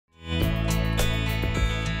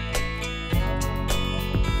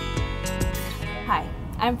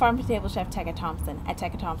I'm farm-to-table chef Teca Thompson at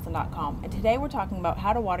tecathompson.com, and today we're talking about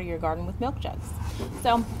how to water your garden with milk jugs.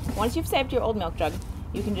 So once you've saved your old milk jug,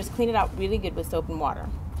 you can just clean it out really good with soap and water.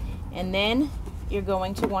 And then you're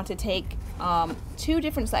going to want to take 2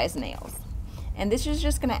 different size nails. And this is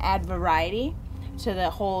just going to add variety to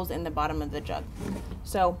the holes in the bottom of the jug.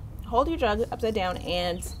 So hold your jug upside down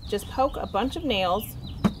and just poke a bunch of nails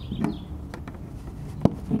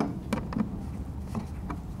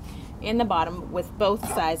in the bottom with both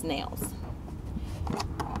size nails.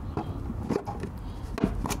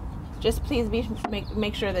 Just please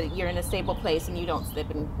make sure that you're in a stable place and you don't slip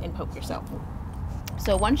and poke yourself.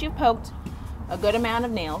 So once you've poked a good amount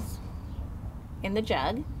of nails in the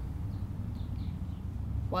jug,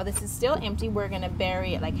 while this is still empty, we're going to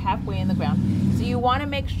bury it like halfway in the ground. So you want to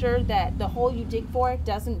make sure that the hole you dig for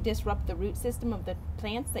doesn't disrupt the root system of the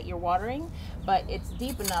plants that you're watering, but it's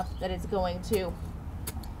deep enough that it's going to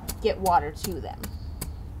get water to them.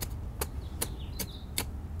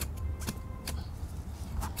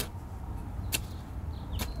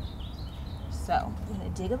 So I'm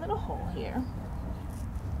going to dig a little hole here.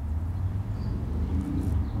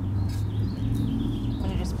 I'm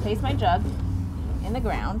going to just place my jug in the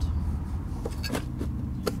ground.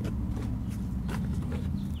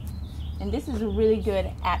 And this is a really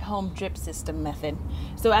good at-home drip system method.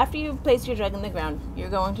 So after you've placed your jug in the ground,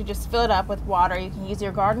 you're going to just fill it up with water. You can use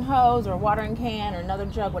your garden hose or watering can or another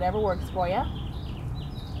jug, whatever works for you.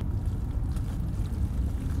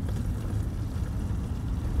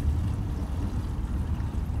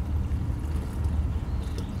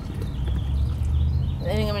 And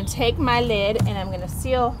then I'm going to take my lid and I'm going to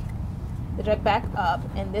seal the jug back up,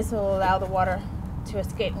 and this will allow the water to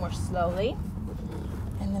escape more slowly.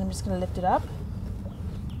 And then I'm just going to lift it up,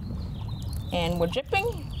 and we're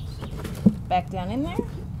dripping back down in there,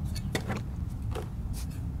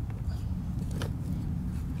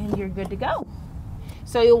 and you're good to go.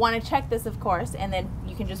 So you'll want to check this, of course, and then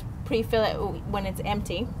you can just pre-fill it when it's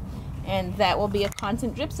empty, and that will be a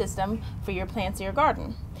constant drip system for your plants in your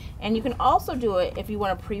garden. And you can also do it if you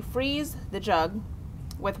want to pre-freeze the jug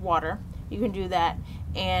with water. You can do that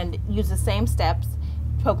and use the same steps.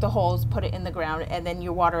 Poke the holes, put it in the ground, and then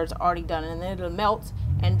your water is already done, and then it'll melt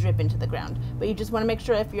and drip into the ground. But you just want to make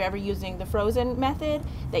sure if you're ever using the frozen method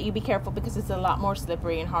that you be careful, because it's a lot more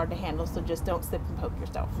slippery and hard to handle, so just don't slip and poke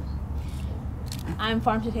yourself. I'm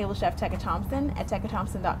farm-to-table chef Teca Thompson at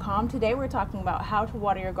tecathompson.com. Today we're talking about how to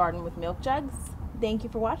water your garden with milk jugs. Thank you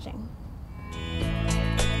for watching.